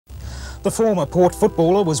The former Port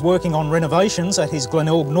footballer was working on renovations at his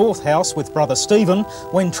Glenelg North house with brother Stephen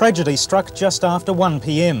when tragedy struck just after 1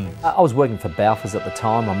 p.m. I was working for Balfour's at the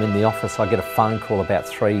time. I'm in the office. I get a phone call about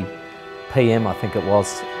 3 p.m, I think it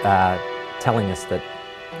was, telling us that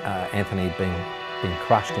Anthony had been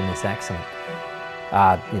crushed in this accident.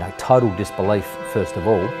 You know, total disbelief first of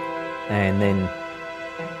all, and then,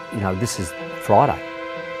 you know, this is Friday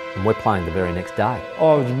and we're playing the very next day.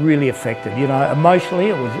 I was really affected, you know, emotionally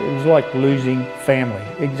it was like losing family,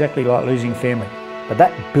 exactly like losing family. But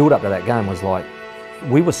that build up to that game was like,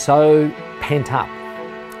 we were so pent up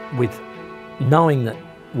with knowing that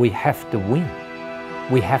we have to win.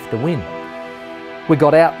 We have to win. We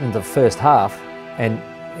got out in the first half and,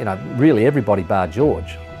 you know, really everybody bar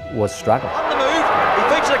George was struggling. On the move, he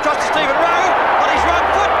feeds it across to Stephen Rowe, on his right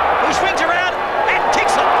foot, he swings around and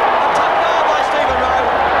kicks it. A top goal by Stephen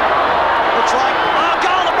Rowe. Looks like, oh,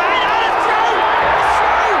 goal to Maynard, it's through! It's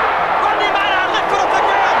through! Rodney Maynard, left foot off the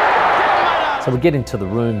ground. So we get into the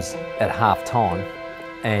rooms at half time,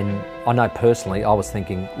 and I know personally, I was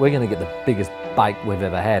thinking, we're going to get the biggest bake we've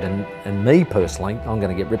ever had, and me personally, I'm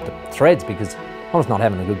going to get ripped to threads because I was not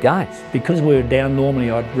having a good game. Because we were down, normally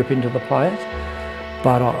I'd rip into the players,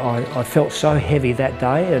 but I felt so heavy that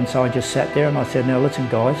day, and so I just sat there and I said, now listen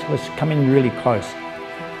guys, let's come in really close.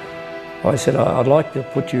 I said, I'd like to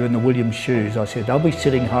put you in the Williams' shoes. I said, they'll be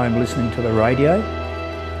sitting home listening to the radio.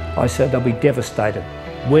 I said, they'll be devastated.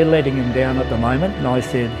 We're letting them down at the moment, and I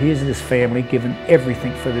said, here's this family giving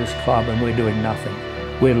everything for this club and we're doing nothing.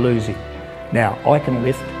 We're losing. Now, I can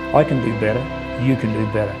lift, I can do better, you can do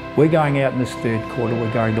better. We're going out in this third quarter,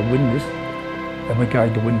 we're going to win this, and we're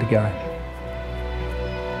going to win the game.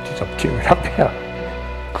 Just I'm tearing up now.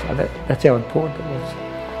 So that's how important it was.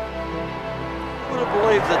 I wouldn't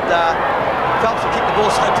believe that Phelps would kick the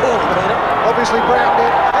ball so poorly, Peter. Obviously Brown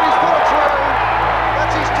did, and he's put it through.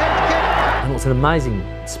 That's his 10th kick. And it was an amazing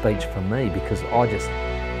speech for me because I just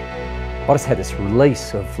had this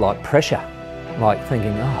release of like pressure, like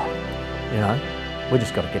thinking, oh, you know, we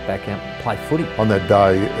just got to get back out and play footy. On that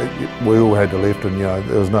day, we all had to lift, and you know,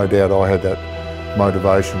 there was no doubt I had that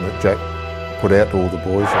motivation that Jack put out to all the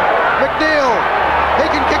boys. McNeil, he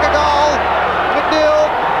can kick a goal. McNeil,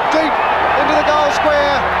 deep into the goal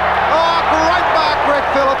square. Oh, great mark, Greg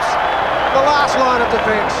Phillips. The last line of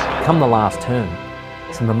defence. Come the last term,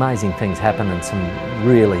 some amazing things happened and some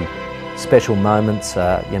really special moments.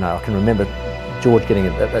 You know, I can remember George getting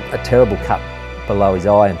a terrible cut below his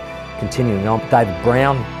eye and continuing on. David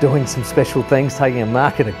Brown doing some special things, taking a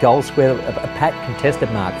mark in a goal square, a pat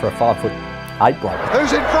contested mark for a 5'8" bloke.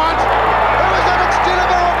 Who's in front? Who is it? It's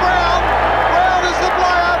Ginever or Brown? Brown is the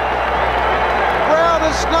player. Brown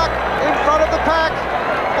has snuck in front of the pack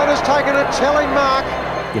and has taken a telling mark.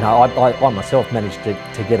 You know, I myself managed to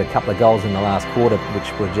get a couple of goals in the last quarter,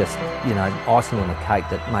 which were just, you know, icing on the cake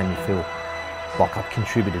that made me feel like I've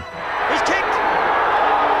contributed. He's kicked.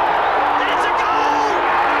 It's a goal!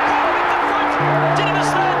 Corner in the front. Ginever's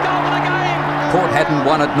third goal of the game. Port hadn't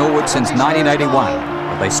won at Norwood since 1981,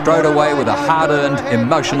 but they strode away with a hard-earned,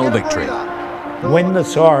 emotional victory. When the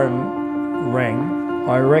siren rang,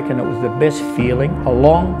 I reckon it was the best feeling,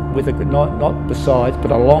 along with not besides,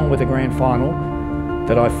 but along with the grand final,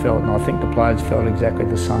 that I felt, and I think the players felt exactly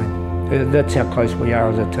the same. That's how close we are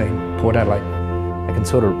as a team, Port Adelaide. I can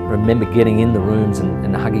sort of remember getting in the rooms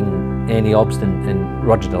and hugging Andy Obst and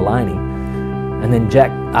Roger Delaney, and then Jack,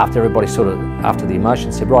 after the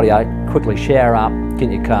emotion, said, "Rightio, quickly shower up, get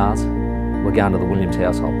in your cars, we're going to the Williams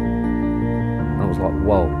household." And I was like,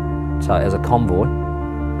 whoa. So as a convoy,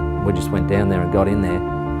 we just went down there and got in there.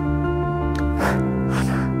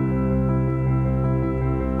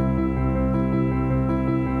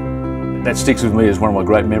 That sticks with me as one of my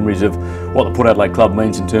great memories of what the Port Adelaide club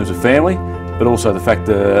means in terms of family, but also the fact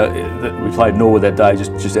that we played Norwood that day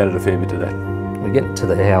just added a fair bit to that. We get to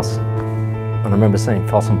the house, and I remember seeing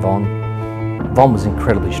Foss and Von. Von was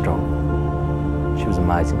incredibly strong. She was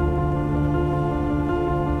amazing.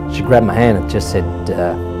 She grabbed my hand and just said,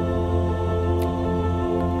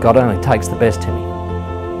 God only takes the best, Timmy.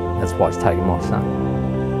 That's why he's taking my son.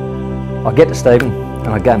 I get to Stephen, and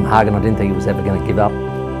I gave him a hug, and I didn't think he was ever going to give up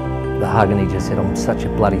the hug, and he just said, I'm such a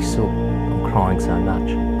bloody sook, I'm crying so much.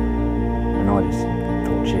 And I just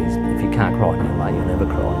thought, geez, if you can't cry now, mate, you'll never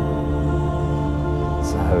cry.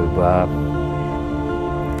 So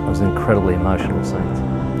it was an incredibly emotional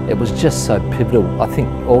scene. It was just so pivotal. I think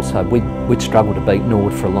also we'd struggled to beat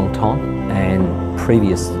Norwood for a long time, and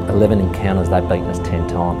previous 11 encounters they'd beaten us 10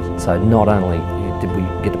 times. So not only did we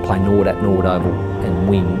get to play Norwood at Norwood Oval and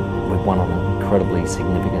win, we won on an incredibly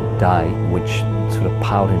significant day, which sort of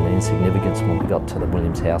paled into insignificance when we got to the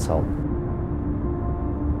Williams household.